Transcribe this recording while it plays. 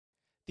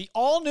The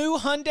all-new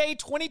Hyundai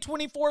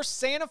 2024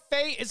 Santa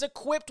Fe is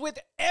equipped with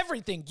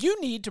everything you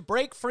need to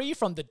break free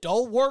from the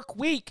dull work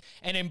week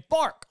and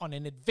embark on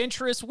an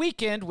adventurous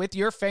weekend with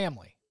your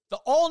family. The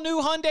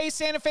all-new Hyundai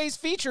Santa Fe's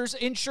features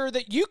ensure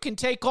that you can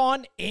take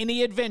on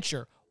any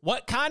adventure.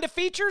 What kind of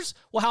features?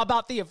 Well, how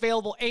about the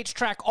available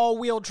H-Track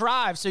all-wheel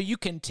drive so you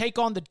can take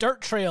on the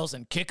dirt trails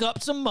and kick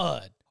up some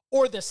mud?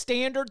 Or the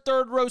standard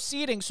third-row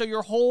seating so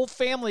your whole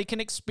family can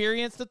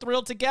experience the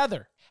thrill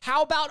together?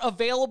 How about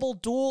available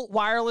dual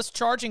wireless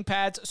charging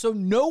pads so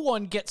no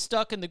one gets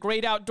stuck in the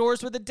great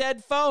outdoors with a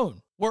dead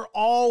phone? We're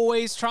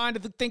always trying to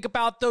think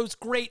about those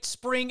great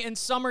spring and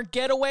summer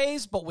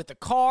getaways, but with a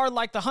car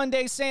like the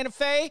Hyundai Santa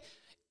Fe,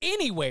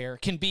 anywhere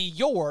can be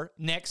your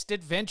next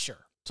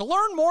adventure. To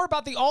learn more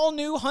about the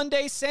all-new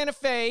Hyundai Santa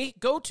Fe,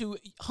 go to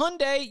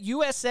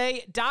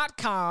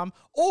HyundaiUSA.com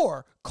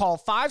or call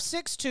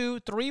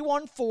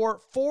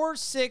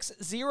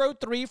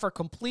 562-314-4603 for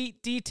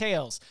complete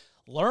details.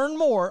 Learn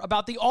more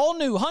about the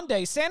all-new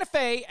Hyundai Santa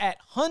Fe at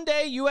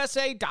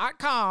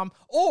HyundaiUSA.com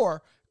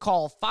or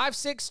call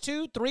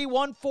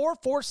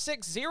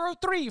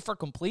 562-314-4603 for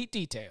complete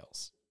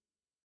details.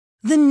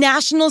 The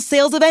national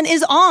sales event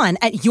is on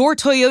at your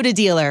Toyota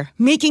dealer,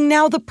 making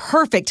now the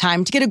perfect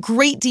time to get a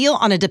great deal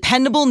on a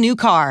dependable new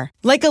car.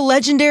 Like a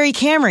legendary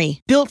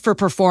Camry, built for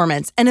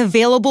performance and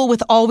available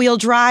with all-wheel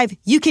drive,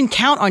 you can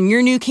count on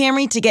your new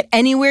Camry to get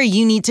anywhere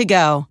you need to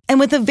go.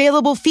 And with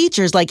available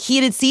features like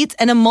heated seats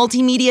and a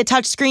multimedia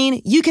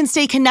touchscreen, you can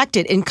stay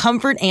connected in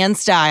comfort and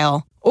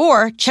style.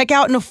 Or check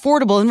out an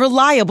affordable and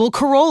reliable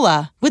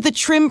Corolla with a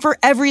trim for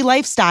every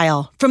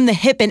lifestyle. From the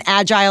hip and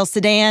agile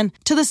sedan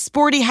to the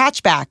sporty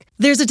hatchback,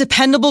 there's a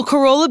dependable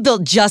Corolla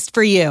built just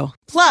for you.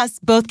 Plus,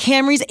 both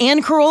Camrys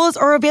and Corollas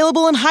are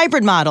available in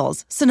hybrid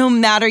models, so no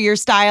matter your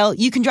style,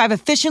 you can drive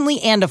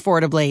efficiently and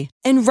affordably.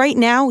 And right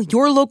now,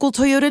 your local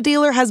Toyota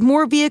dealer has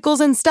more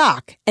vehicles in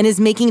stock and is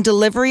making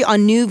delivery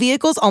on new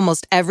vehicles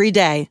almost every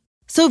day.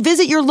 So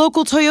visit your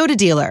local Toyota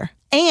dealer.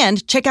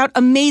 And check out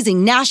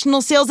amazing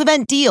national sales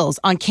event deals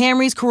on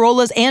Camrys,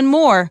 Corollas, and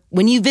more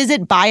when you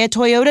visit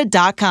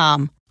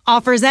buyatoyota.com.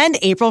 Offers end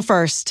April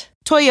 1st.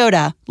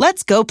 Toyota,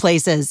 let's go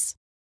places.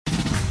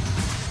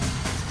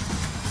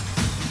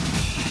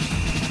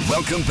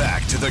 Welcome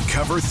back to the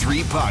Cover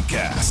 3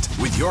 podcast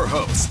with your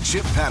hosts,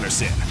 Chip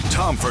Patterson,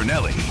 Tom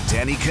Fernelli,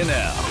 Danny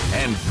Cannell,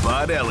 and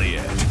Bud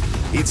Elliott.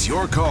 It's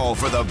your call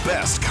for the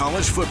best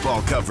college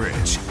football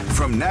coverage,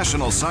 from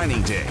National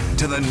Signing Day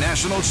to the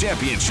National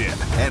Championship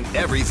and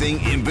everything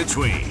in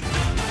between.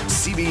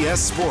 CBS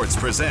Sports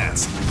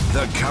presents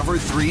the Cover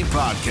 3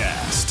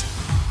 podcast.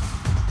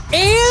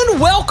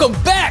 And welcome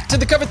back to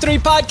the Cover 3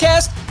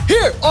 podcast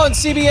here on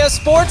CBS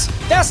Sports.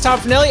 That's Tom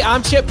Fernelli.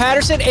 I'm Chip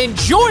Patterson, and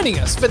joining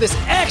us for this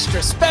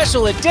extra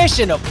special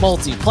edition of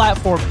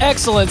Multi-Platform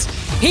Excellence,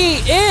 he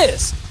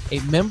is a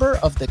member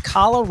of the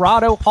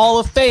Colorado Hall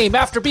of Fame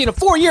after being a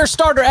 4-year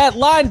starter at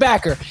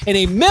linebacker and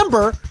a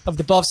member of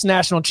the Buffs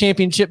national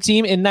championship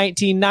team in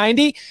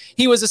 1990.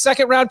 He was a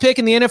second-round pick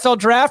in the NFL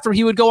draft, where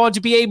he would go on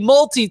to be a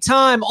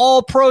multi-time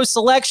All-Pro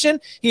selection.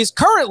 He is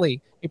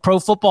currently a Pro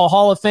Football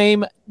Hall of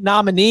Fame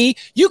nominee.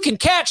 You can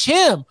catch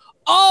him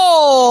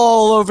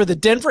all over the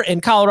Denver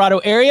and Colorado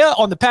area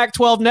on the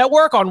Pac-12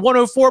 network on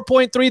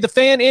 104.3 The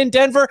Fan in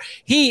Denver.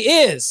 He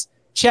is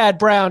Chad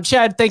Brown.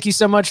 Chad, thank you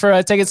so much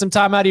for taking some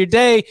time out of your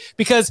day,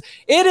 because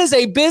it is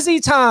a busy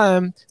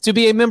time to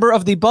be a member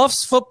of the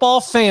Buffs football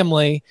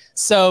family.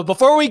 So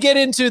before we get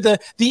into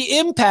the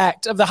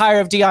impact of the hire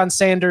of Deion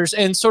Sanders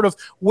and sort of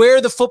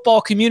where the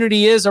football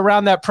community is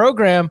around that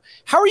program,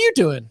 how are you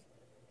doing?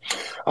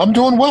 I'm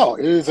doing well.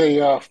 It is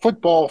a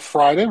football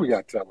Friday. We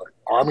got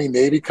Army,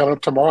 Navy coming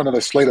up tomorrow,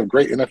 another slate of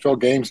great NFL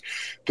games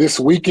this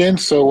weekend.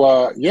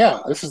 So,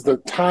 this is the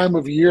time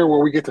of year where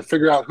we get to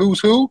figure out who's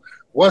who,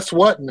 what's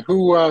what, and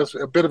who is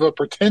a bit of a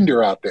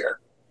pretender out there.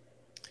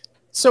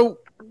 So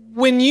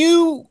when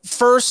you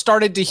first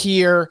started to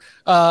hear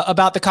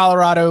about the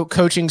Colorado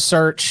coaching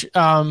search,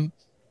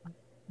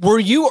 were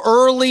you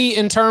early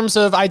in terms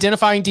of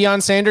identifying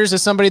Deion Sanders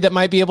as somebody that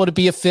might be able to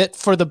be a fit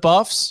for the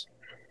Buffs?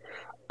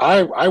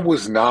 I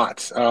was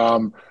not.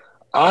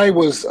 I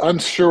was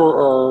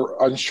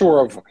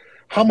unsure of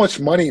how much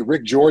money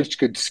Rick George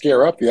could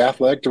scare up, the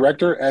athletic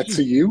director at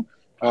CU.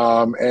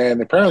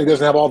 And apparently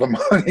doesn't have all the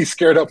money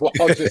scared up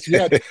all just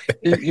yet.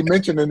 He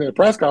mentioned in the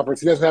press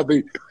conference he doesn't have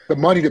the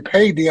money to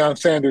pay Deion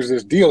Sanders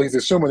this deal. He's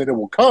assuming that it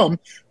will come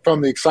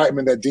from the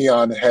excitement that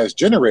Deion has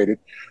generated.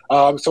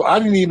 So I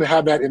didn't even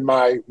have that in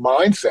my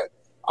mindset.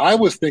 I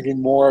was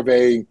thinking more of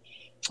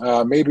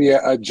maybe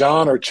a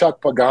John or Chuck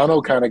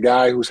Pagano kind of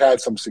guy who's had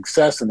some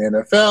success in the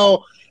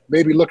NFL,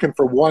 maybe looking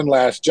for one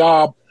last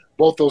job.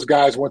 Both those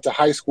guys went to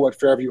high school at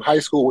Fairview High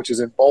School, which is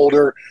in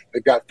Boulder.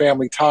 They've got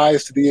family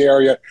ties to the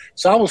area.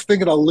 So I was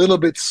thinking a little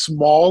bit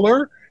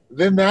smaller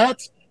than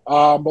that.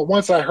 But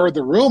once I heard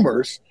the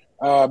rumors,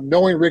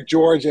 knowing Rick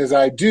George as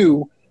I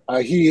do,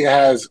 he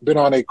has been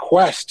on a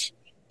quest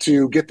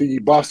to get the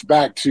Buffs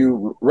back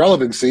to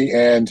relevancy.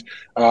 And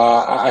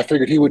I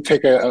figured he would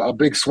take a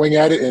big swing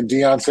at it, and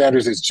Deion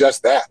Sanders is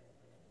just that.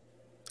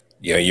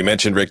 You know, you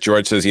mentioned Rick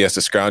George says he has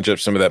to scrounge up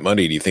some of that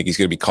money. Do you think he's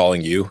going to be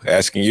calling you,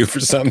 asking you for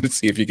something to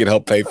see if you can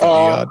help pay for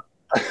Deion?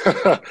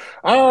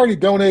 I already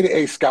donated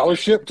a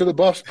scholarship to the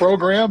Buffs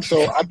program,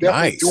 so I'm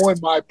definitely doing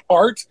my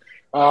part.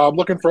 I'm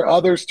looking for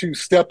others to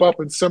step up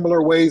in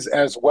similar ways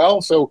as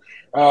well. So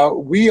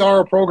we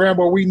are a program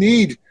where we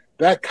need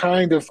that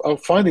kind of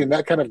funding,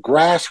 that kind of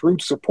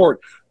grassroots support.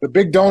 The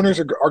big donors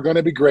are going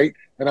to be great,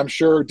 and I'm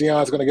sure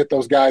Deion's going to get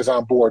those guys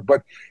on board.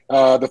 But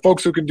the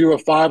folks who can do a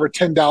 $5 or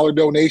 $10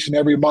 donation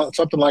every month,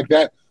 something like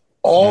that,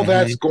 all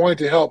that's going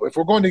to help. If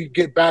we're going to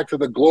get back to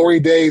the glory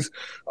days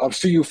of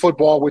CU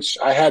football, which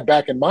I had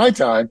back in my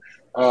time,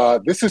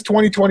 this is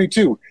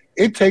 2022.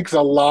 It takes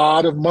a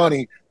lot of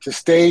money to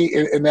stay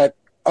in that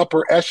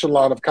upper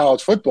echelon of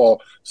college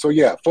football. So,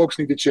 yeah, folks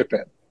need to chip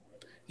in.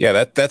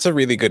 Yeah, that's a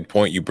really good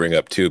point you bring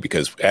up, too,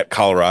 because at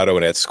Colorado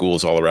and at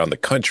schools all around the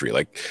country,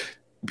 like,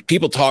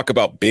 people talk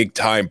about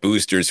big-time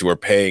boosters who are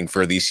paying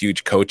for these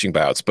huge coaching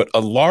buyouts, but a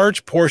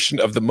large portion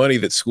of the money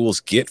that schools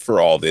get for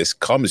all this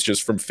comes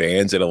just from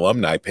fans and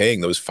alumni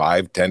paying those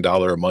 $5,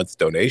 $10 a month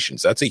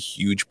donations. That's a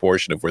huge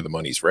portion of where the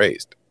money's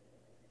raised.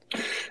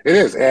 It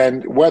is,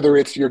 and whether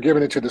it's you're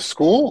giving it to the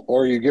school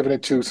or you're giving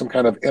it to some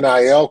kind of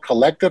NIL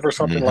collective or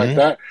something like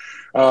that,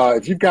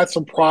 if you've got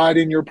some pride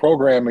in your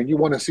program and you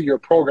want to see your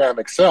program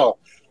excel,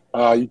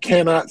 you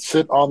cannot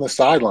sit on the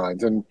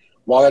sidelines. And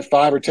while that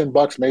 $5 or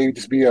 $10 may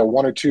just be a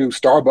 1 or 2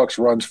 Starbucks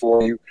runs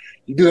for you,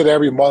 you do that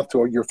every month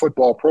to your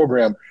football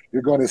program,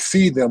 you're going to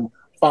see them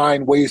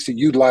find ways to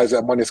utilize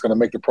that money that's going to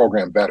make the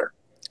program better.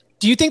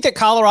 Do you think that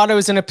Colorado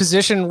is in a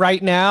position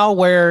right now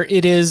where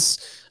it is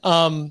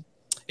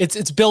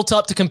it's built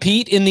up to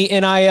compete in the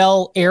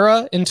NIL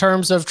era in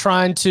terms of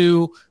trying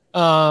to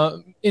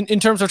in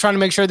terms of trying to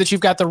make sure that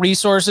you've got the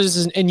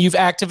resources and you've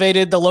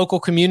activated the local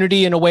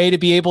community in a way to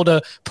be able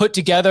to put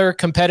together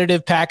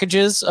competitive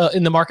packages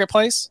in the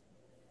marketplace?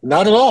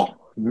 Not at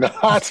all.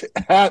 Not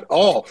at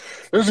all.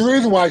 There's a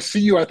reason why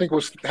CU, I think,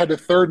 had the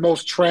third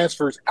most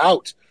transfers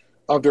out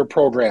of their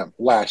program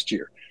last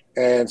year.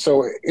 And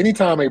so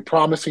anytime a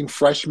promising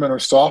freshman or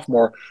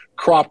sophomore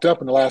cropped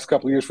up in the last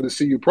couple of years for the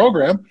CU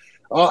program,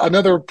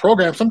 another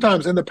program,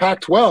 sometimes in the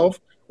Pac-12,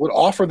 would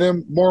offer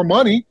them more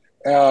money.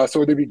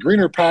 So there'd be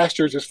greener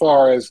pastures as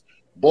far as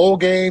bowl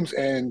games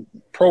and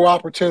pro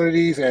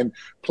opportunities and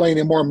playing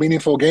in more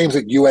meaningful games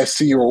at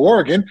USC or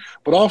Oregon,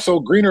 but also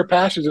greener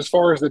pastures as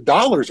far as the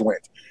dollars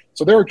went.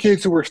 So there were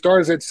kids who were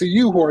starters at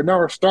CU who are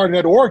now starting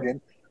at Oregon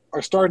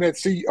or starting at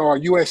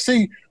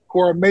USC who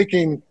are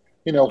making,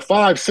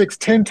 5, 6,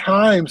 10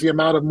 times the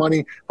amount of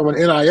money from an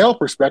NIL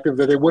perspective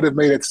that they would have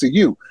made at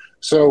CU.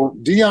 So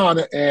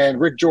Deion and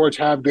Rick George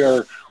have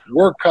their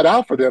work cut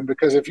out for them,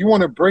 because if you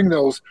want to bring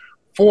those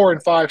 4-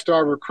 and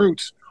 5-star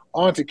recruits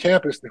onto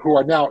campus who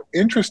are now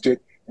interested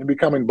in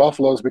becoming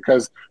Buffaloes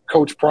because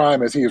Coach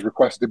Prime, as he is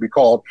requested to be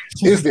called,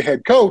 is the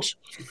head coach,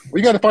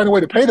 we got to find a way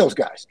to pay those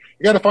guys.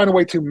 You got to find a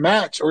way to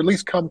match or at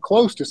least come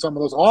close to some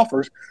of those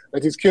offers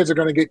that these kids are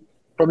going to get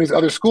from these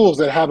other schools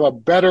that have a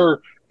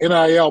better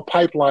NIL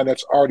pipeline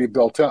that's already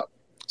built up.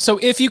 So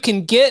if you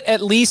can get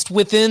at least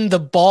within the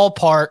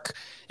ballpark,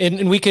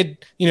 and we could,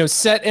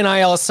 set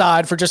NIL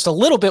aside for just a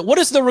little bit, what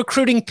is the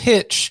recruiting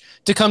pitch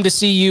to come to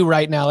CU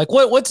right now? Like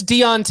what's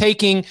Deion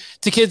taking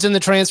to kids in the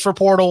transfer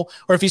portal,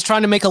 or if he's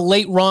trying to make a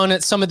late run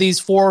at some of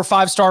these 4- or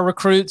 5-star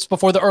recruits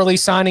before the early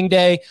signing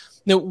day,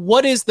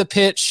 what is the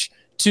pitch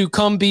to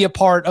come be a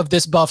part of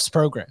this Buffs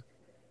program?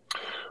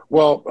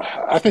 Well,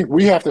 I think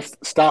we have to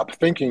stop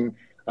thinking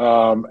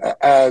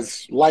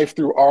as life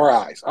through our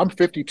eyes. I'm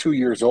 52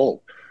 years old.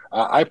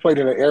 I played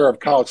in an era of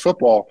college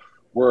football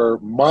where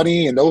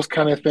money and those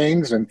kind of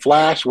things and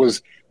flash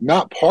was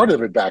not part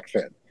of it back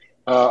then.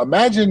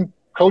 Imagine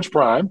Coach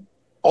Prime,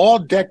 all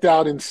decked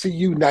out in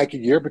CU Nike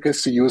gear,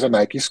 because CU is a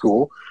Nike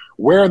school,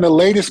 wearing the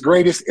latest,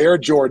 greatest Air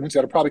Jordans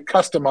that are probably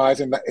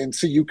customized in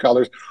CU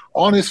colors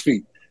on his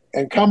feet,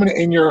 and coming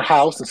in your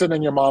house and sitting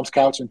on your mom's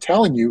couch and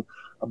telling you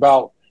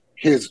about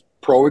his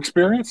pro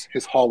experience,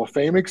 his Hall of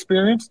Fame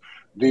experience,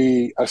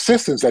 the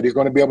assistance that he's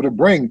going to be able to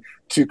bring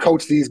to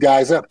coach these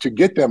guys up to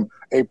get them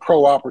a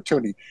pro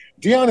opportunity.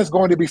 Deion is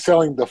going to be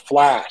selling the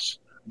flash,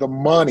 the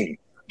money,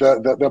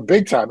 the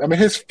big time. I mean,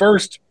 his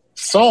first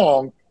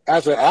song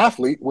as an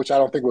athlete, which I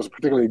don't think was a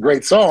particularly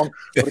great song,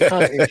 but it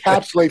kind of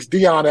encapsulates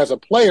Deion as a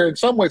player, in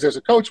some ways as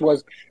a coach,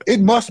 was "It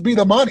must be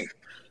the money."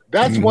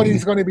 That's what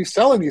he's going to be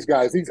selling these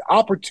guys, these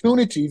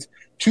opportunities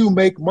to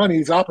make money,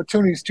 these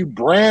opportunities to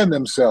brand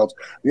themselves,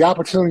 the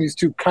opportunities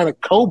to kind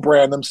of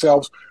co-brand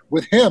themselves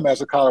with him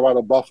as a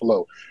Colorado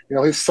Buffalo.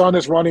 His son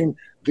is running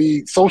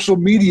the social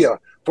media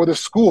for the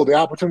school, the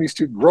opportunities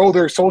to grow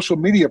their social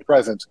media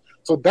presence.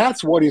 So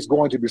that's what he's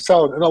going to be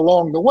selling. And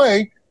along the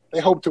way, they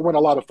hope to win a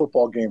lot of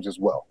football games as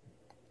well.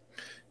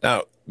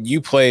 Now,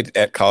 you played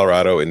at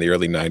Colorado in the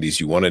early 90s.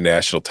 You won a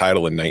national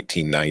title in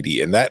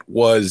 1990, and that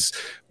was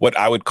what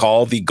I would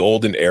call the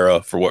golden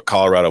era for what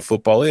Colorado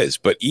football is.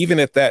 But even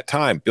at that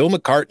time, Bill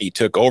McCartney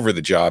took over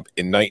the job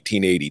in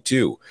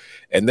 1982,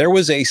 and there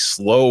was a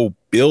slow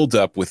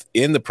buildup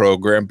within the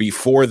program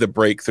before the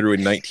breakthrough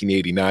in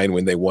 1989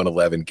 when they won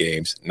 11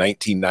 games.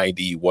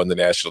 1990 won the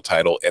national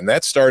title, and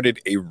that started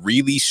a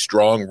really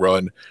strong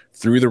run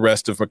through the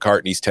rest of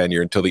McCartney's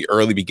tenure until the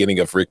early beginning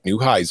of Rick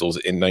Neuheisel's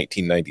in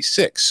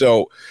 1996.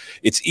 So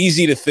it's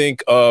easy to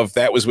think of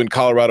that was when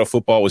Colorado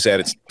football was at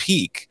its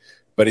peak,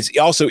 but it's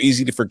also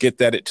easy to forget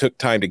that it took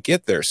time to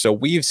get there. So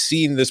we've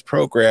seen this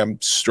program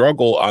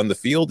struggle on the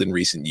field in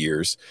recent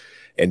years,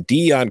 and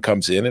Deion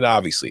comes in, and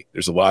obviously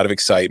there's a lot of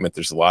excitement,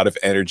 there's a lot of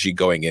energy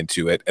going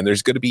into it, and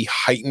there's going to be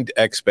heightened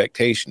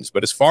expectations.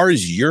 But as far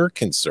as you're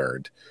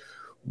concerned,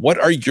 what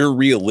are your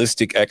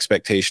realistic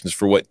expectations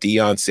for what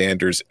Deion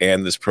Sanders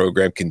and this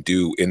program can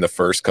do in the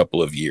first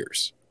couple of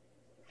years?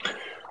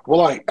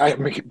 Well,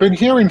 I've been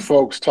hearing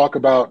folks talk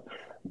about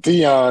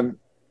Deion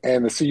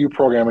and the CU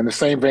program in the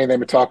same vein they've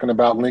been talking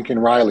about Lincoln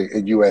Riley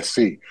at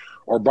USC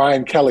or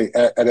Brian Kelly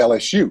at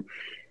LSU.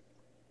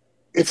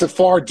 It's a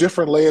far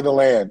different lay of the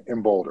land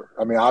in Boulder.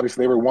 I mean,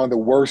 obviously, they were one of the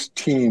worst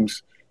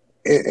teams,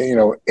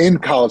 in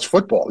college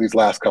football these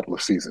last couple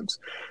of seasons.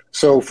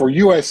 So for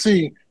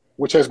USC,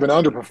 which has been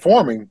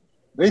underperforming,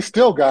 they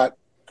still got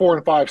 4-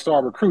 and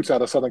 5-star recruits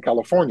out of Southern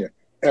California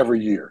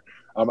every year.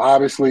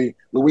 Obviously,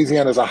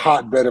 Louisiana is a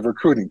hotbed of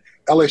recruiting.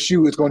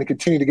 LSU is going to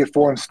continue to get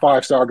 4- and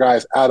 5-star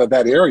guys out of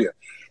that area.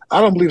 I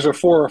don't believe there's a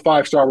 4- or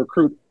 5-star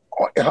recruit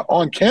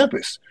on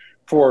campus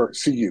for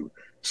CU.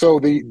 So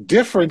the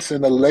difference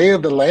in the lay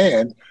of the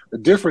land, the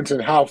difference in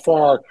how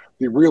far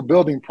the real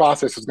building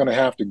process is going to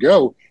have to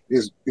go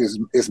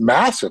is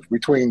massive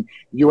between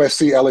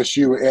USC,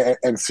 LSU,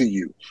 and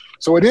CU.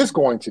 So it is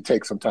going to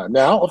take some time.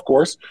 Now, of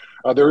course,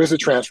 there is a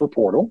transfer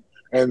portal,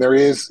 and there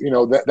is,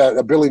 that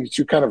ability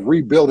to kind of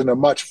rebuild in a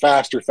much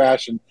faster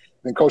fashion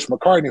than Coach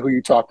McCartney, who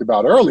you talked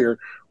about earlier,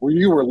 where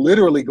you were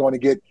literally going to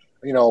get,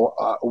 1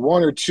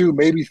 or 2,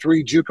 maybe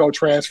 3 JUCO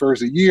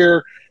transfers a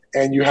year,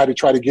 and you had to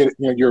try to get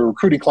your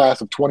recruiting class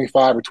of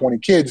 25 or 20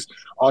 kids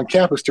on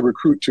campus to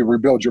recruit to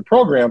rebuild your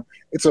program.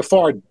 It's a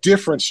far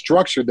different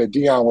structure that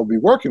Deion will be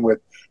working with.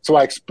 So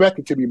I expect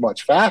it to be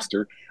much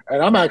faster.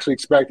 And I'm actually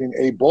expecting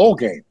a bowl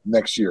game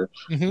next year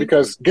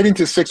because getting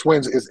to 6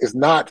 wins is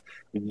not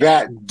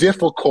that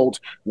difficult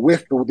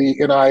with the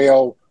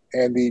NIL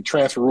and the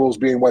transfer rules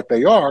being what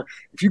they are.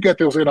 If you get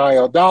those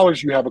NIL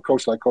dollars, you have a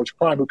coach like Coach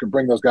Prime who can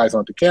bring those guys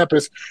onto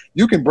campus.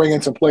 You can bring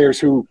in some players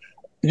who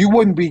you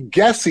wouldn't be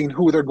guessing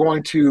who they're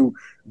going to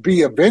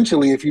be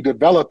eventually if you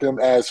develop them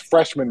as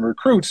freshman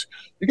recruits.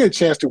 You get a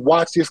chance to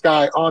watch this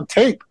guy on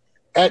tape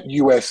at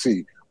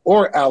USC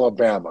or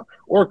Alabama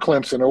or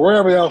Clemson or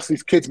wherever else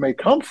these kids may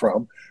come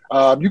from.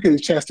 You get a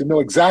chance to know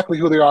exactly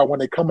who they are when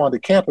they come onto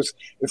campus.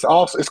 It's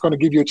going to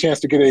give you a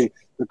chance to get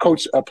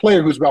a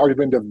player who's already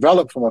been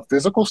developed from a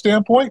physical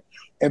standpoint,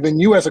 and then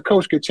you as a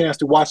coach get a chance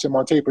to watch them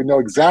on tape and know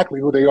exactly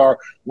who they are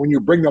when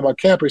you bring them on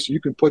campus. You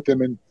can put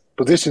them in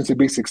positions to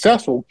be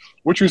successful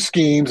with your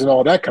schemes and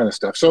all that kind of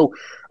stuff. So,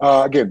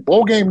 again,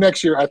 bowl game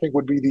next year I think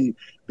would be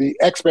the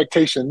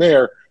expectation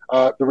there.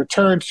 The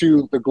return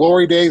to the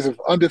glory days of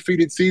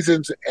undefeated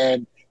seasons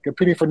and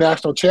competing for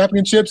national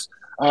championships,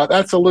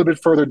 that's a little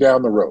bit further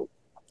down the road.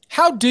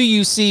 How do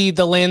you see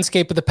the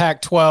landscape of the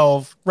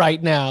Pac-12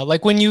 right now?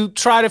 Like when you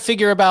try to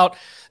figure about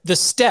the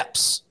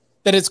steps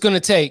that it's going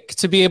to take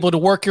to be able to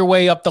work your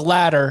way up the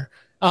ladder,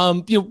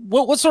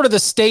 what's sort of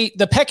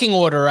the pecking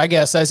order, I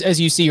guess,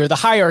 as you see, or the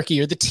hierarchy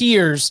or the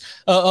tiers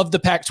of the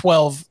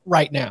Pac-12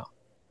 right now?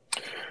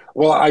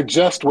 Well, I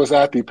just was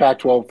at the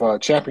Pac-12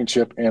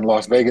 championship in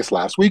Las Vegas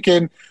last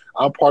weekend.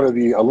 I'm part of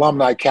the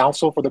alumni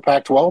council for the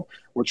Pac-12,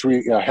 which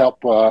we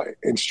help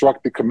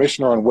instruct the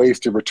commissioner on ways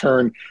to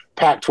return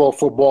Pac-12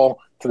 football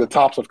to the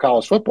tops of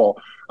college football.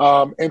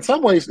 In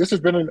some ways, this has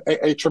been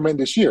a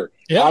tremendous year.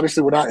 Yeah.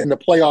 Obviously, we're not in the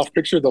playoff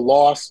picture. The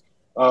loss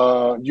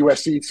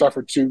USC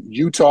suffered to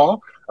Utah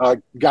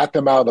got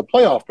them out of the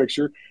playoff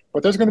picture.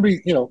 But there's going to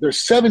be,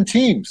 there's 7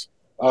 teams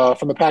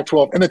from the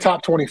Pac-12 in the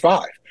top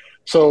 25.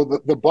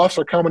 So the Buffs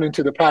are coming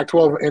into the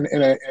Pac-12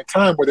 in a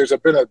time where there's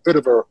been a bit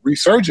of a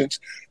resurgence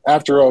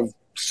after a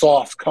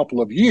soft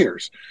couple of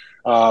years.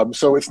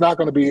 So it's not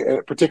going to be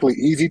a particularly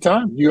easy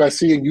time.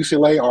 USC and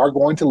UCLA are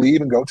going to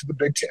leave and go to the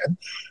Big Ten.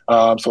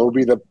 So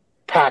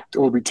it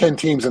will be 10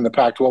 teams in the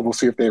Pac-12. We'll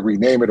see if they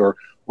rename it or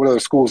what other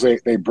schools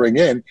they bring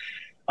in.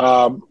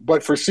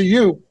 But for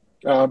CU,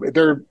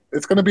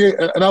 it's going to be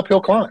an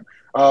uphill climb.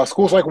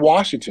 Schools like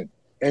Washington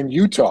and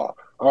Utah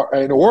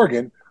and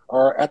Oregon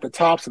are at the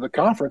tops of the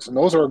conference, and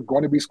those are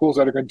going to be schools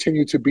that are going to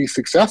continue to be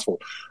successful.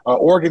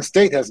 Oregon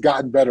State has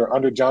gotten better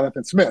under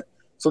Jonathan Smith.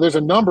 So there's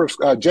a number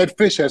of Jed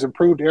Fish has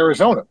improved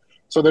Arizona.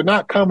 So they're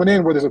not coming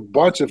in where there's a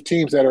bunch of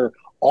teams that are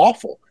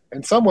awful.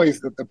 In some ways,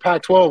 the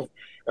Pac-12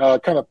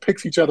 kind of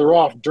picks each other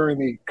off during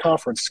the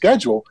conference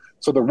schedule.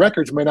 So the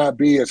records may not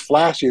be as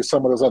flashy as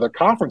some of those other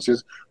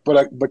conferences,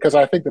 but because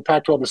I think the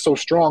Pac-12 is so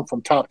strong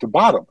from top to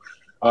bottom.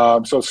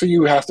 So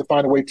CU has to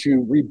find a way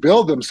to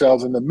rebuild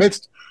themselves in the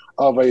midst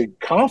of a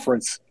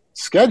conference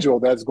schedule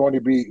that's going to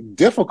be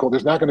difficult.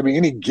 There's not going to be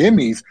any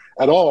gimmies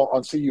at all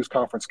on CU's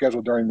conference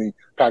schedule during the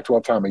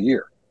Pac-12 time of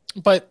year.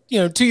 But,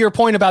 to your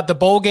point about the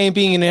bowl game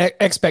being an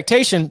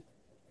expectation,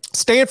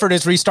 Stanford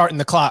is restarting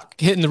the clock,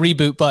 hitting the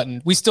reboot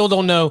button. We still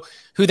don't know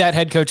who that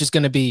head coach is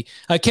going to be.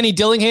 Kenny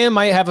Dillingham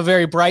might have a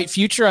very bright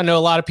future. I know a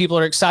lot of people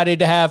are excited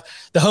to have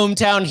the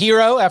hometown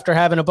hero after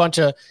having a bunch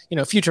of,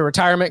 future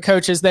retirement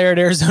coaches there at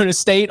Arizona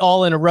State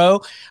all in a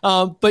row.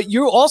 But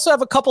you also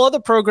have a couple other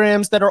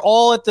programs that are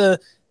all at the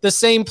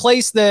same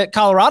place that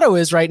Colorado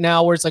is right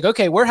now, where it's like,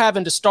 okay, we're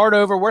having to start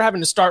over. We're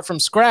having to start from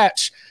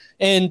scratch.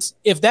 And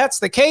if that's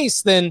the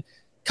case, then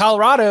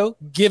Colorado,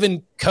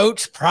 given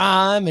Coach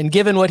Prime and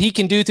given what he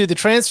can do through the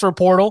transfer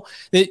portal,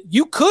 that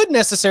you could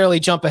necessarily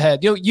jump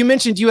ahead. You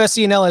mentioned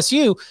USC and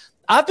LSU.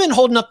 I've been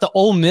holding up the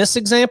Ole Miss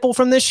example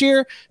from this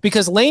year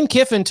because Lane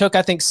Kiffin took,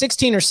 I think,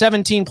 16 or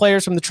 17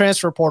 players from the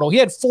transfer portal. He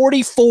had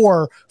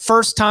 44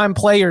 first-time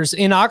players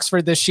in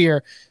Oxford this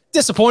year.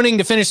 Disappointing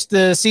to finish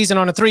the season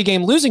on a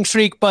 3-game losing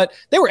streak, but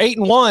they were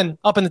 8-1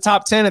 up in the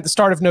top 10 at the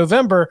start of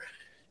November.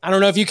 I don't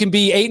know if you can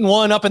be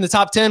 8-1 up in the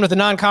top 10 with a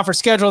non-conference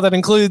schedule that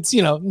includes,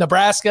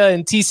 Nebraska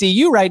and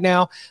TCU right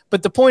now.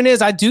 But the point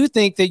is, I do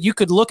think that you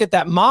could look at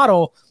that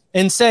model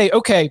and say,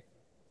 okay,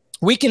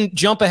 we can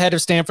jump ahead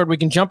of Stanford. We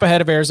can jump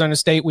ahead of Arizona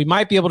State. We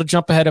might be able to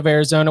jump ahead of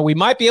Arizona. We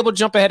might be able to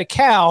jump ahead of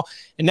Cal.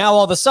 And now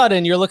all of a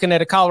sudden you're looking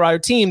at a Colorado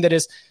team that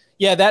is,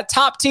 that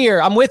top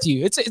tier. I'm with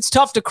you. It's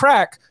tough to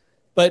crack,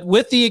 but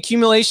with the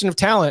accumulation of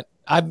talent,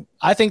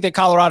 I think that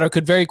Colorado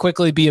could very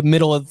quickly be a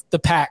middle of the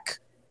pack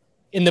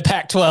in the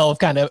Pac-12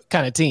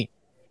 kind of team.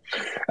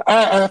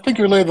 I think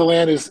your lay of the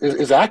land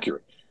is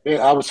accurate.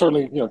 I was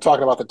certainly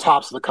talking about the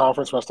tops of the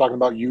conference when I was talking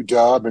about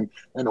UW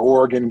and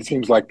Oregon and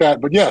teams like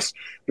that. But yes,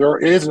 there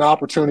is an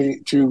opportunity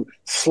to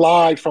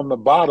slide from the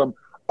bottom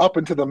up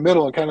into the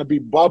middle and kind of be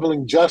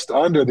bubbling just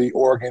under the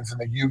Oregons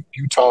and the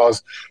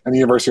Utahs and the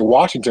University of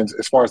Washington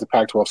as far as the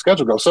Pac-12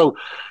 schedule goes. So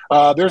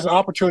there's an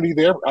opportunity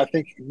there. I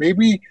think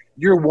maybe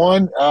year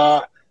one.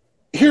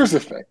 Here's the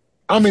thing.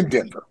 I'm in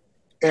Denver.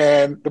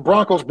 And the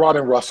Broncos brought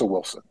in Russell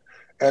Wilson,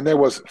 and there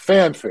was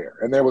fanfare,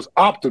 and there was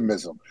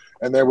optimism,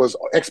 and there was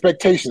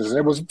expectations, and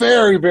there was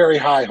very, very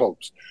high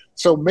hopes.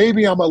 So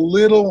maybe I'm a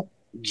little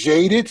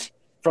jaded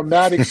from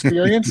that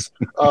experience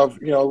of,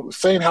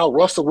 saying how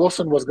Russell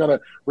Wilson was going to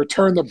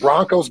return the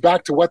Broncos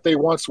back to what they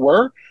once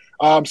were.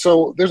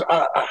 So there's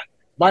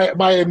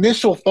my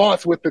initial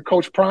thoughts with the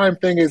Coach Prime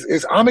thing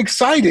is I'm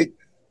excited,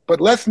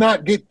 but let's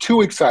not get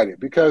too excited,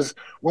 because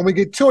when we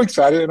get too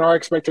excited and our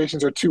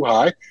expectations are too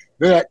high,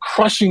 then that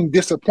crushing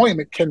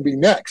disappointment can be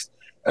next.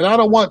 And I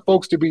don't want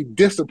folks to be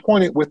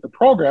disappointed with the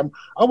program.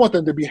 I want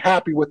them to be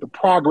happy with the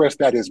progress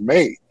that is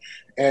made.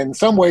 And in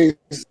some ways,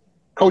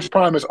 Coach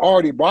Prime has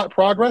already brought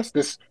progress.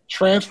 This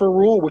transfer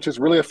rule, which has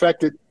really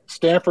affected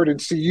Stanford and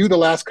CU the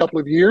last couple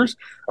of years,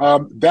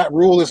 that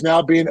rule is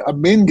now being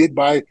amended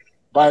by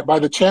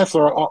the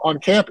chancellor on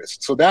campus.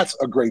 So that's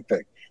a great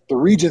thing. The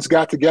regents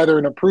got together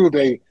and approved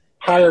a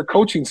higher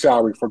coaching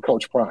salary for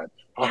Coach Prime,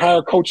 a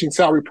higher coaching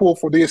salary pool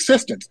for the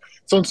assistants.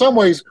 So in some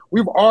ways,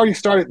 we've already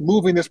started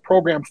moving this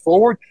program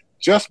forward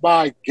just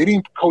by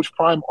getting Coach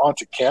Prime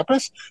onto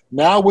campus.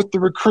 Now with the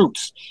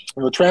recruits,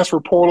 the transfer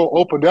portal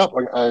opened up.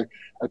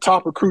 A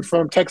top recruit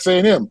from Texas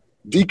A&M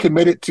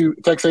decommitted to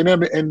Texas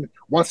A&M and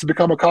wants to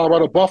become a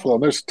Colorado Buffalo.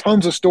 And there's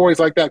tons of stories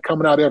like that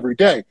coming out every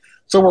day.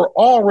 So we're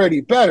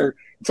already better.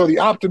 So the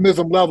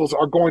optimism levels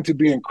are going to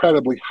be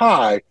incredibly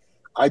high.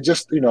 I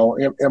just,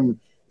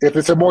 if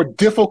it's a more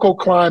difficult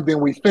climb than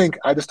we think,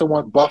 I just don't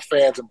want Buff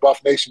fans and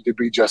Buff Nation to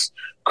be just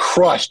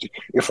crushed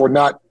if we're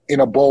not in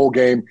a bowl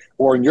game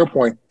or, in your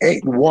point,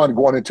 8-1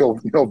 going until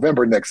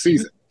November next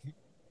season.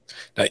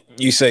 Now,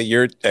 you say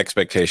your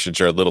expectations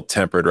are a little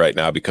tempered right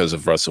now because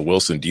of Russell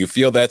Wilson. Do you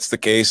feel that's the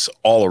case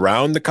all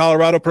around the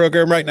Colorado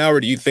program right now, or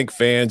do you think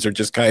fans are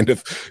just kind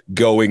of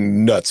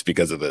going nuts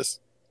because of this?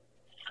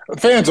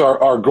 Fans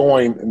are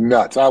going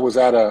nuts. I was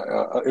at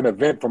an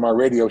event for my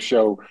radio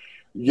show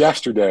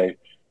yesterday,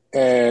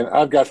 and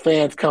I've got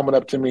fans coming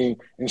up to me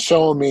and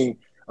showing me,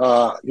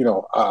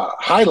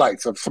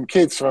 highlights of some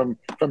kids from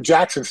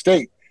Jackson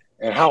State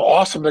and how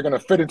awesome they're going to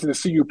fit into the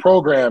CU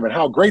program and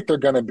how great they're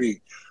going to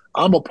be.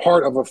 I'm a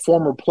part of a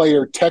former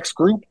player text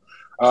group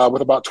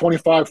with about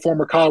 25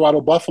 former Colorado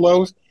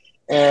Buffaloes,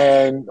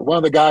 and one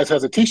of the guys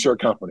has a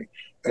T-shirt company,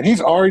 and he's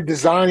already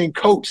designing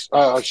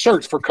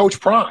shirts for Coach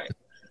Prime.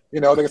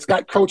 It's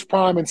got Coach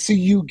Prime and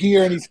CU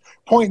gear, and he's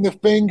pointing the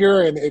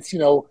finger, and it's,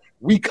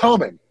 we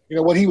coming.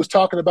 What he was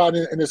talking about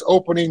in his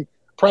opening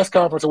press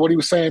conference, and what he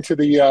was saying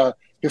to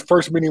his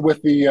first meeting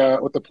with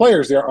the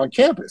players there on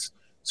campus.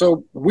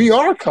 So we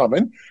are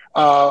coming,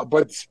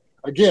 but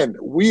again,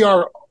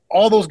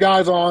 all those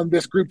guys on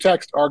this group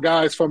text are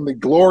guys from the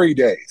glory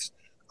days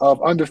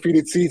of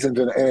undefeated seasons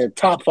and a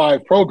top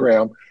 5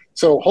 program.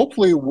 So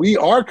hopefully we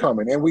are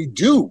coming, and we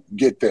do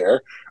get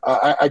there.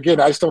 I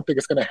just don't think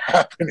it's going to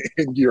happen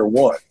in year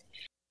one.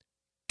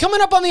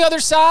 Coming up on the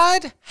other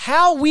side,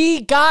 how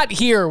we got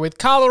here with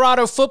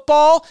Colorado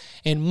football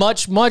and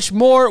much, much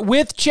more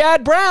with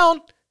Chad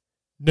Brown.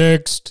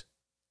 Next.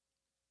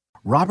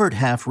 Robert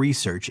Half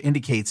research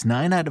indicates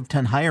 9 out of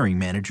 10 hiring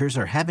managers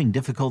are having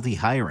difficulty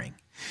hiring.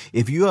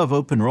 If you have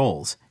open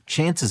roles,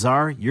 chances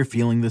are you're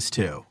feeling this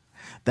too.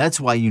 That's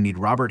why you need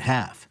Robert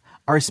Half.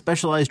 Our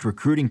specialized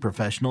recruiting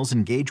professionals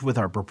engage with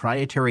our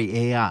proprietary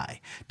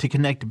AI to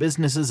connect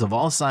businesses of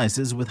all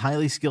sizes with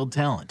highly skilled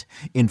talent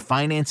in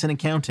finance and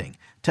accounting,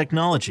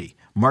 technology,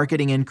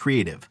 marketing and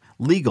creative,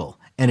 legal,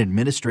 and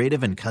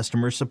administrative and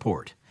customer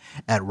support.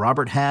 At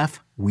Robert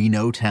Half, we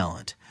know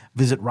talent.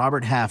 Visit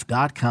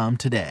roberthalf.com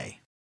today.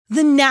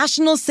 The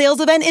national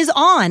sales event is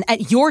on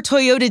at your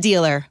Toyota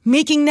dealer,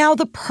 making now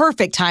the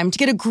perfect time to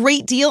get a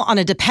great deal on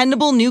a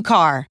dependable new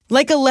car.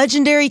 Like a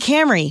legendary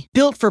Camry,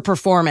 built for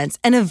performance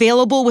and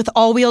available with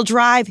all-wheel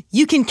drive,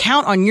 you can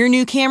count on your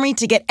new Camry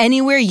to get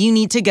anywhere you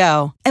need to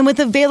go. And with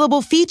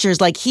available features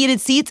like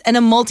heated seats and a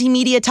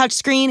multimedia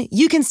touchscreen,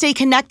 you can stay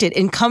connected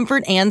in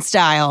comfort and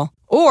style.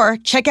 Or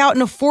check out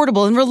an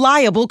affordable and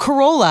reliable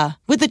Corolla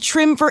with a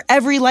trim for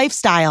every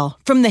lifestyle,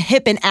 from the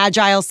hip and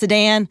agile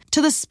sedan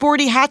to the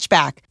sporty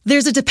hatchback.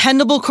 There's a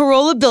dependable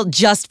Corolla built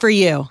just for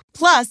you.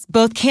 Plus,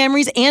 both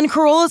Camrys and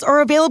Corollas are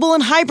available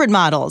in hybrid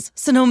models,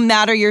 so no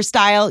matter your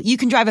style, you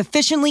can drive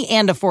efficiently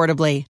and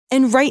affordably.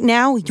 And right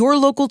now, your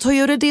local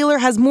Toyota dealer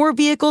has more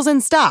vehicles in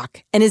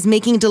stock and is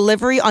making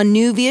delivery on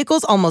new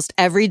vehicles almost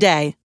every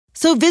day.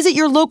 So visit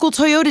your local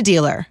Toyota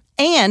dealer.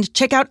 And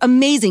check out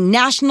amazing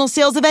national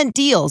sales event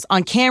deals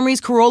on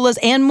Camrys, Corollas,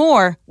 and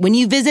more when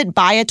you visit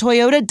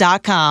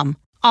buyatoyota.com.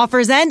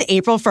 Offers end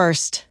April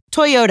 1st.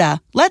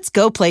 Toyota, let's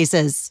go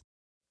places.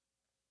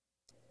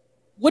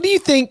 What do you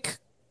think?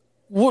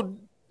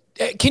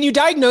 Can you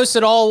diagnose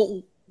at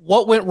all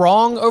what went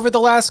wrong over the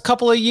last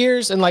couple of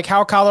years and like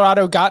how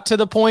Colorado got to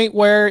the point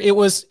where it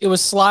was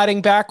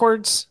sliding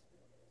backwards?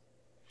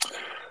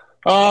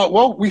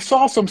 Well, we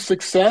saw some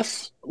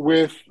success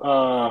with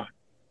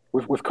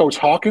Coach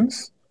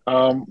Hawkins,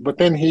 but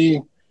then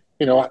he,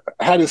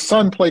 had his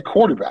son play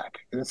quarterback,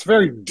 and it's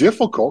very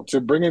difficult to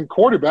bring in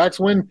quarterbacks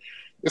when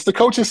it's the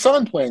coach's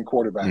son playing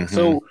quarterback. Mm-hmm.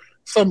 So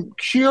some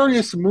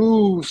curious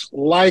moves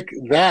like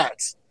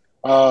that,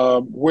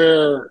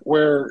 where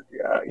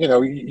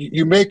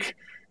you make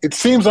it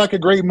seems like a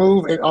great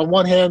move on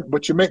one hand,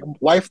 but you make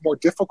life more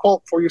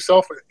difficult for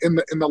yourself in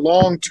the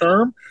long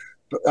term.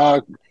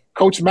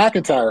 Coach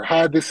McIntyre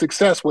had this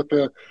success with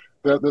the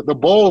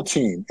bowl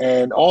team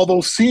and all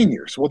those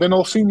seniors. Well, then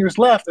those seniors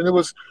left, and it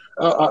was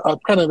a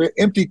kind of an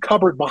empty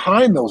cupboard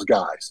behind those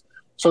guys.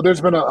 So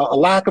there's been a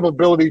lack of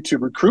ability to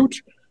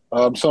recruit.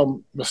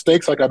 Some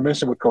mistakes, like I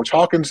mentioned with Coach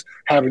Hawkins,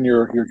 having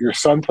your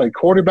son play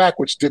quarterback,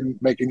 which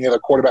didn't make any other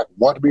quarterback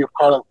want to be a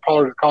part of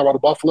Colorado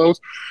Buffaloes.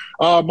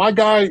 My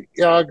guy,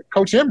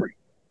 Coach Emery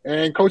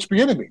and Coach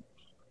Bieniemy,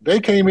 they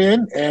came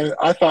in, and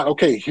I thought,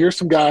 okay, here's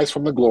some guys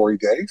from the glory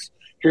days.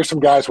 Here's some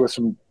guys with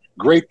some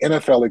great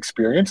NFL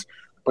experience.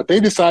 But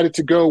they decided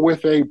to go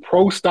with a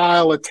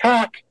pro-style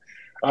attack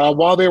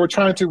while they were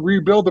trying to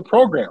rebuild the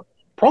program.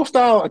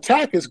 Pro-style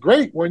attack is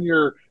great when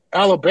you're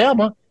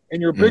Alabama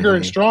and you're bigger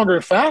and stronger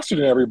and faster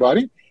than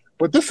everybody.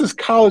 But this is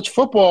college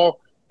football.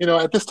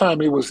 At this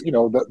time it was,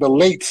 the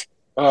late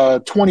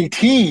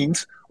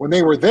 20-teens when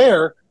they were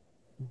there.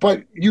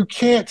 But you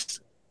can't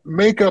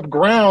make up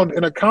ground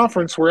in a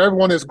conference where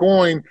everyone is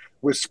going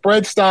with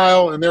spread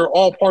style and they're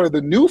all part of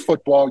the new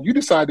football. You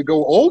decide to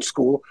go old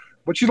school,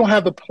 but you don't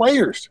have the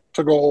players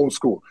to go old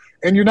school.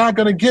 And you're not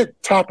going to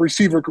get top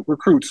receiver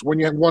recruits when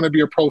you want to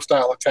be a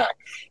pro-style attack.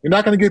 You're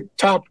not going to get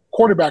top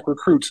quarterback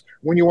recruits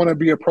when you want to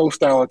be a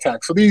pro-style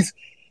attack. So these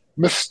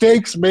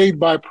mistakes made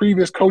by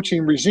previous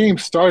coaching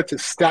regimes started to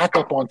stack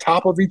up on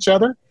top of each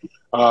other.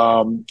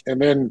 And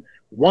then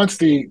once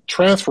the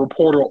transfer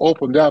portal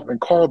opened up and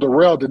Karl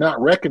Dorrell did not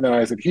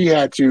recognize that he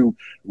had to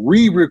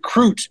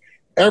re-recruit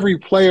every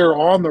player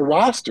on the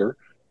roster,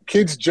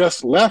 kids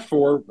just left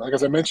for, like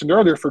as I mentioned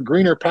earlier, for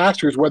greener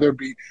pastures, whether it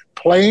be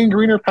playing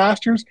greener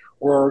pastures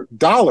or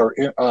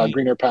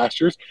greener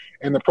pastures,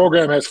 and the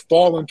program has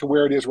fallen to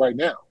where it is right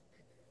now.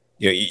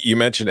 Yeah, you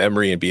mentioned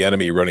Emery and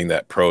Bieniemy running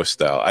that pro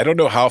style. I don't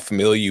know how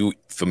familiar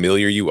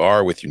you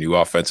are with your new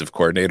offensive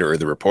coordinator or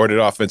the reported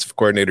offensive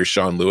coordinator,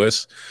 Sean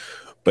Lewis.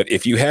 But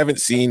if you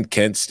haven't seen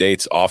Kent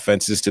State's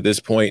offenses to this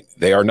point,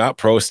 they are not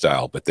pro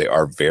style, but they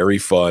are very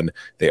fun.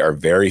 They are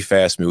very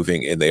fast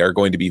moving, and they are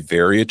going to be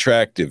very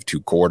attractive to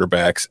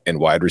quarterbacks and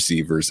wide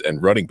receivers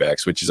and running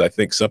backs, which is, I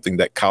think, something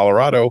that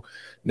Colorado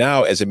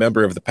now, as a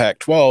member of the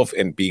Pac-12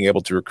 and being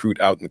able to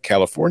recruit out in the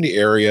California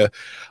area,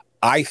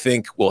 I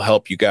think will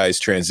help you guys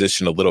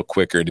transition a little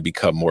quicker to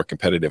become more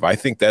competitive. I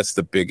think that's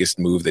the biggest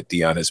move that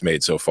Deion has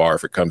made so far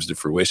if it comes to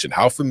fruition.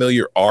 How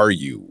familiar are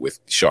you with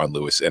Sean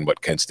Lewis and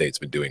what Kent State's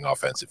been doing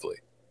offensively?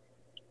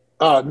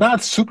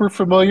 Not super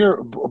familiar,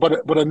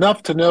 but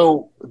enough to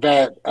know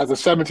that as a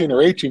 17 or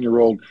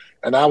 18-year-old,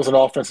 and I was an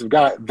offensive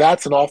guy,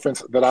 that's an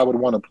offense that I would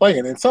want to play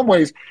in. In some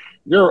ways,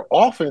 your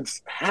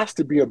offense has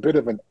to be a bit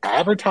of an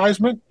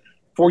advertisement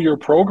for your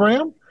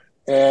program.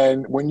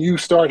 And when you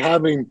start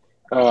having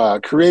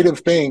creative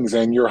things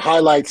and your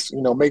highlights,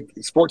 make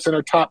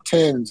SportsCenter top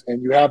 10s,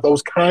 and you have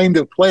those kind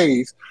of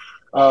plays,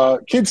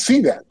 kids see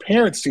that,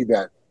 parents see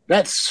that.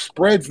 That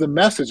spreads the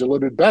message a little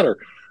bit better.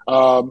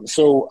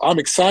 So I'm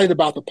excited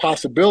about the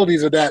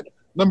possibilities of that,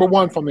 number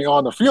one, from the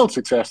on-the-field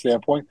success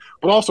standpoint,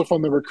 but also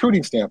from the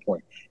recruiting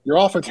standpoint. Your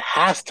offense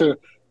has to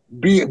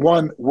be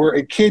one where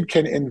a kid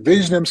can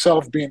envision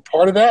himself being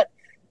part of that.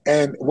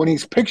 And when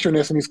he's picturing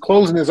this and he's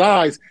closing his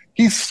eyes,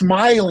 he's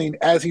smiling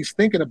as he's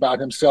thinking about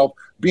himself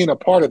being a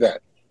part of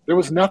that. There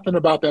was nothing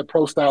about that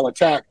pro-style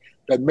attack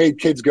that made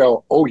kids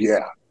go, oh,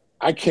 yeah,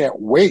 I can't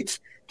wait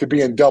to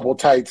be in double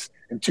tights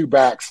and two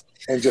backs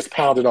and just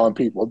pound it on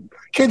people.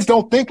 Kids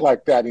don't think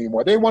like that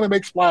anymore. They want to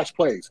make splash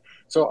plays.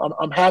 So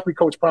I'm happy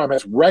Coach Prime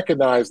has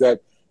recognized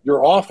that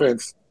your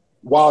offense,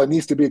 while it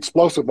needs to be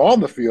explosive on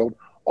the field,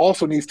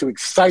 also needs to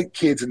excite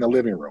kids in the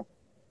living room.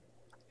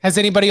 Has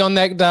anybody on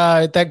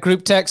that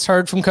group text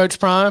heard from Coach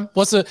Prime?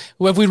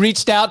 Have we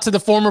reached out to the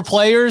former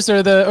players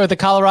or the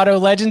Colorado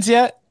Legends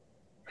yet?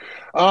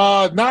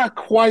 Not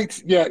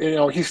quite yet.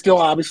 He's still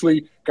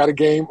obviously got a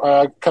game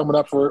coming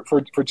up for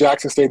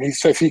Jackson State, and he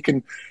says he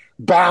can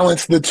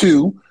balance the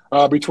two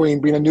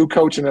between being a new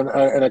coach and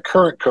a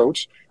current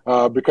coach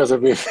because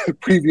of his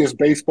previous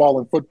baseball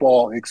and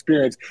football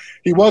experience.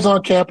 He was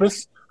on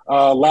campus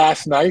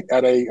last night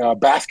at a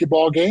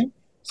basketball game.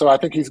 So I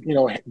think he's,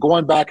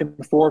 going back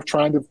and forth,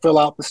 trying to fill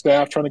out the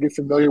staff, trying to get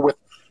familiar with,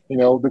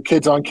 the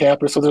kids on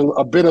campus. So there's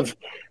a bit of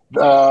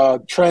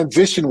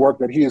transition work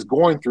that he is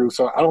going through.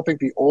 So I don't think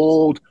the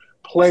old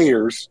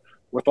players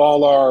with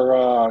all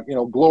our,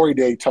 Glory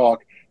Day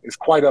talk is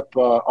quite up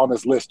on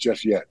his list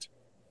just yet.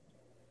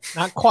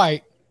 Not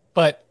quite,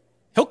 but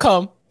he'll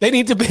come. They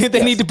need to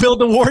build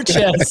the war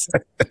chest.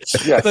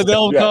 Yes. So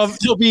they'll come.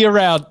 He'll be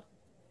around.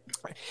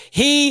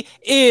 He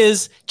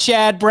is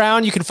Chad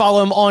Brown. You can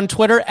follow him on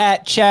Twitter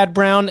at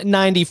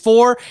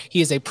ChadBrown94.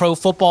 He is a Pro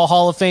Football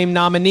Hall of Fame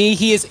nominee.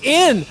 He is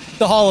in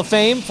the Hall of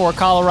Fame for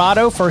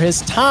Colorado for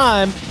his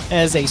time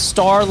as a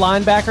star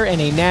linebacker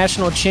and a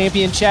national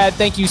champion. Chad,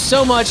 thank you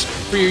so much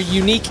for your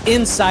unique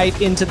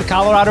insight into the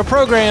Colorado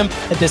program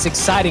at this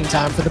exciting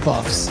time for the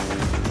Buffs.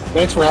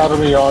 Thanks for having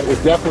me on.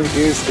 It definitely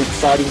is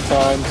exciting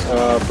times,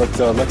 but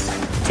let's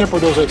temper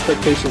those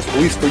expectations, at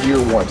least for year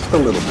one, just a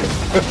little bit.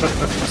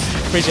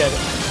 Appreciate it.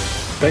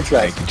 Thanks,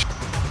 guys.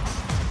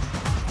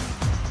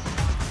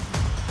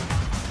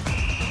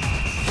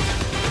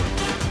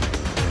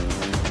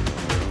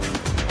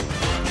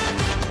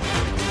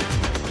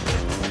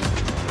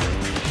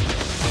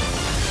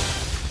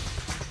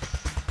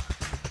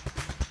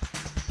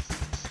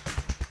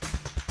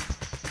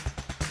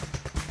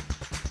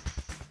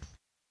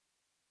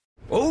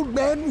 Old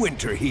Man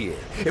Winter here.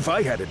 If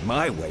I had it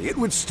my way, it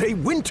would stay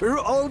winter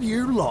all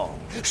year long.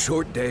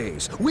 Short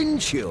days,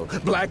 wind chill,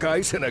 black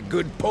ice, and a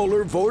good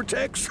polar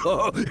vortex.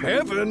 Oh,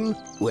 heaven!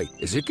 Wait,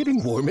 is it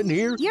getting warm in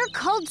here? Your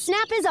cold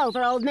snap is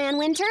over, Old Man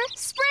Winter.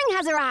 Spring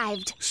has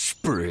arrived.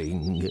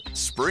 Spring.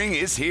 Spring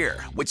is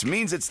here, which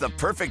means it's the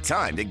perfect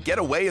time to get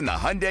away in the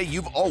Hyundai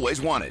you've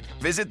always wanted.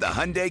 Visit the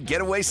Hyundai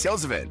Getaway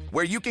Sales Event,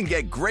 where you can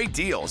get great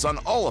deals on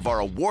all of our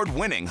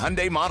award-winning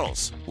Hyundai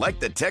models, like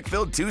the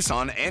tech-filled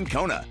Tucson and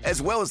Kona,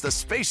 as well as the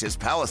spacious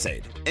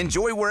Palisade.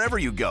 Enjoy wherever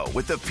you go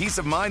with the peace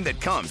of mind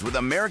that comes with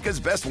America's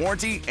best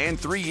warranty and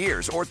 3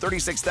 years or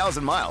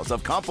 36,000 miles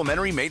of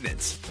complimentary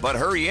maintenance. But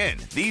hurry in,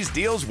 these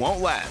deals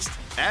won't last.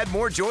 Add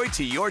more joy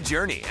to your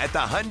journey at the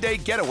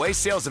Hyundai Getaway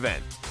Sales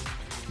Event.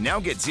 Now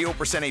get 0%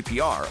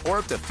 APR or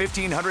up to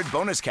 $1,500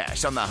 bonus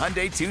cash on the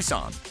Hyundai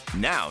Tucson.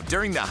 Now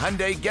during the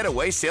Hyundai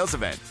Getaway Sales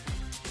Event.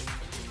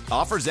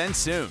 Offers end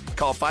soon.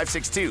 Call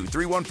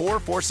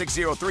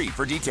 562-314-4603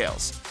 for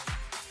details.